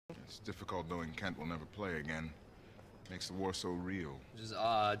It's difficult knowing Kent will never play again. Makes the war so real. Which is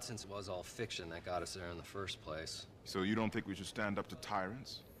odd, since it was all fiction that got us there in the first place. So you don't think we should stand up to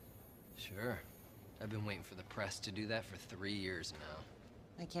tyrants? Sure. I've been waiting for the press to do that for 3 years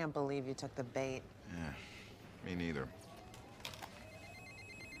now. I can't believe you took the bait. Yeah, me neither.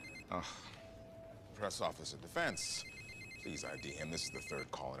 Ugh. Press Officer Defense. Please ID him. This is the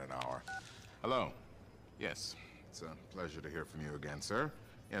third call in an hour. Hello. Yes, it's a pleasure to hear from you again, sir.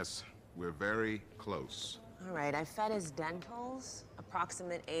 Yes, we're very close. All right, I fed his dentals,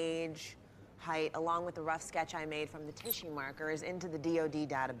 approximate age, height, along with the rough sketch I made from the tissue markers into the DoD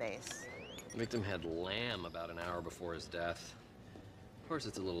database. The victim had lamb about an hour before his death. Of course,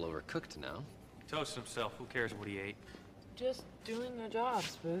 it's a little overcooked now. Toasted himself. Who cares what he ate? Just doing their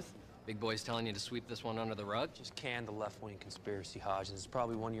jobs, Booth. Big boy's telling you to sweep this one under the rug? Just can the left-wing conspiracy, Hodgins. It's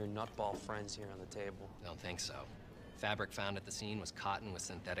probably one of your nutball friends here on the table. Don't think so. Fabric found at the scene was cotton with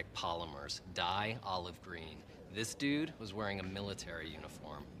synthetic polymers, dye olive green. This dude was wearing a military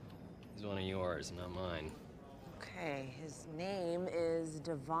uniform. He's one of yours, not mine. Okay, his name is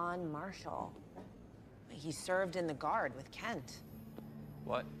Devon Marshall. He served in the Guard with Kent.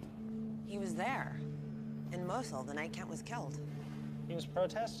 What? He was there, in Mosul, the night Kent was killed. He was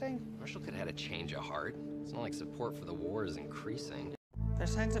protesting? Marshall could have had a change of heart. It's not like support for the war is increasing.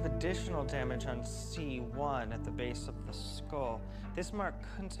 There's signs of additional damage on C1 at the base of the skull. This mark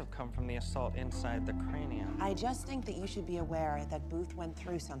couldn't have come from the assault inside the cranium. I just think that you should be aware that Booth went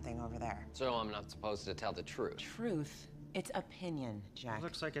through something over there. So I'm not supposed to tell the truth? Truth? It's opinion, Jack.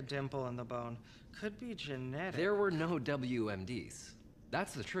 Looks like a dimple in the bone. Could be genetic. There were no WMDs.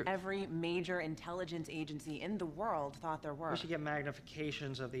 That's the truth. Every major intelligence agency in the world thought there were. We should get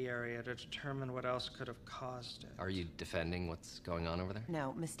magnifications of the area to determine what else could have caused it. Are you defending what's going on over there?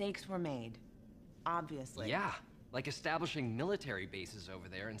 No, mistakes were made. Obviously. Yeah, like establishing military bases over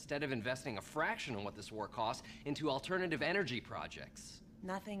there instead of investing a fraction of what this war costs into alternative energy projects.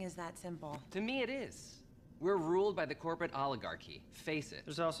 Nothing is that simple. To me, it is. We're ruled by the corporate oligarchy. Face it.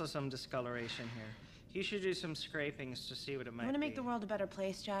 There's also some discoloration here. You should do some scrapings to see what it might be. You want to make the world a better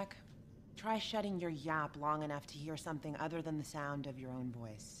place, Jack? Try shutting your yap long enough to hear something other than the sound of your own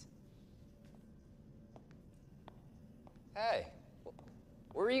voice. Hey,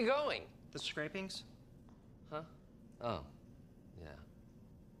 where are you going? The scrapings? Huh? Oh, yeah.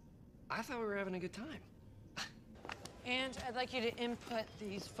 I thought we were having a good time. And I'd like you to input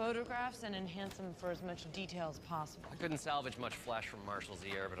these photographs and enhance them for as much detail as possible. I couldn't salvage much flesh from Marshall's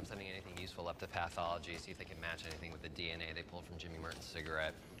ear, but I'm sending anything useful up to pathology, see if they can match anything with the DNA they pulled from Jimmy Merton's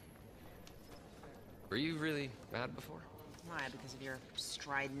cigarette. Were you really mad before? Why? Because of your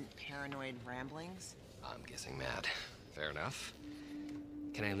strident, paranoid ramblings? I'm guessing mad. Fair enough.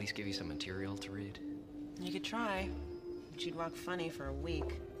 Can I at least give you some material to read? You could try, but you'd walk funny for a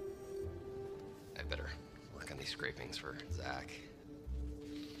week. I better work on these scrapings for Zach.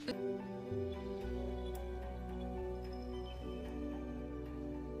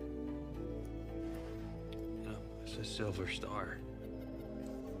 No, it's a silver star.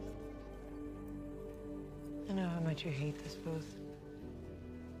 I know how much you hate this, Booth.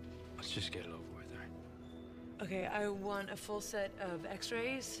 Let's just get it over with, all right? Okay, I want a full set of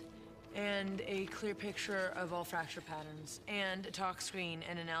x-rays and a clear picture of all fracture patterns and a talk screen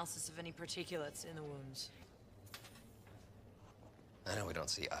and analysis of any particulates in the wounds. I know we don't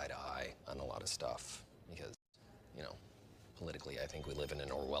see eye to eye on a lot of stuff because, you know, politically I think we live in an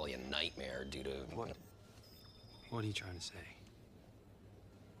Orwellian nightmare due to... What are you trying to say?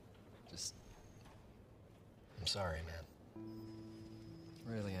 Just... I'm sorry, man.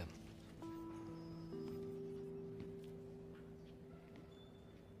 Really am.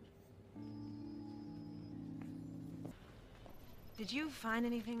 Did you find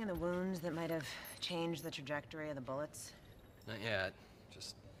anything in the wounds that might have changed the trajectory of the bullets? Not yet.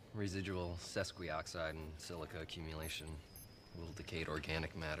 Just residual sesquioxide and silica accumulation. A little decayed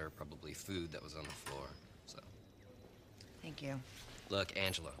organic matter, probably food that was on the floor, so. Thank you. Look,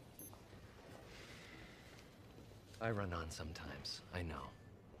 Angela. I run on sometimes, I know.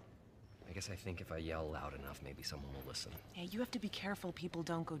 I guess I think if I yell loud enough, maybe someone will listen. Hey, you have to be careful people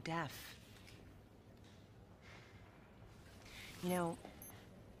don't go deaf. You know,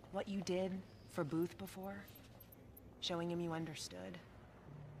 what you did for Booth before, showing him you understood,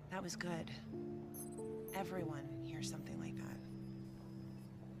 that was good. Everyone hears something like that.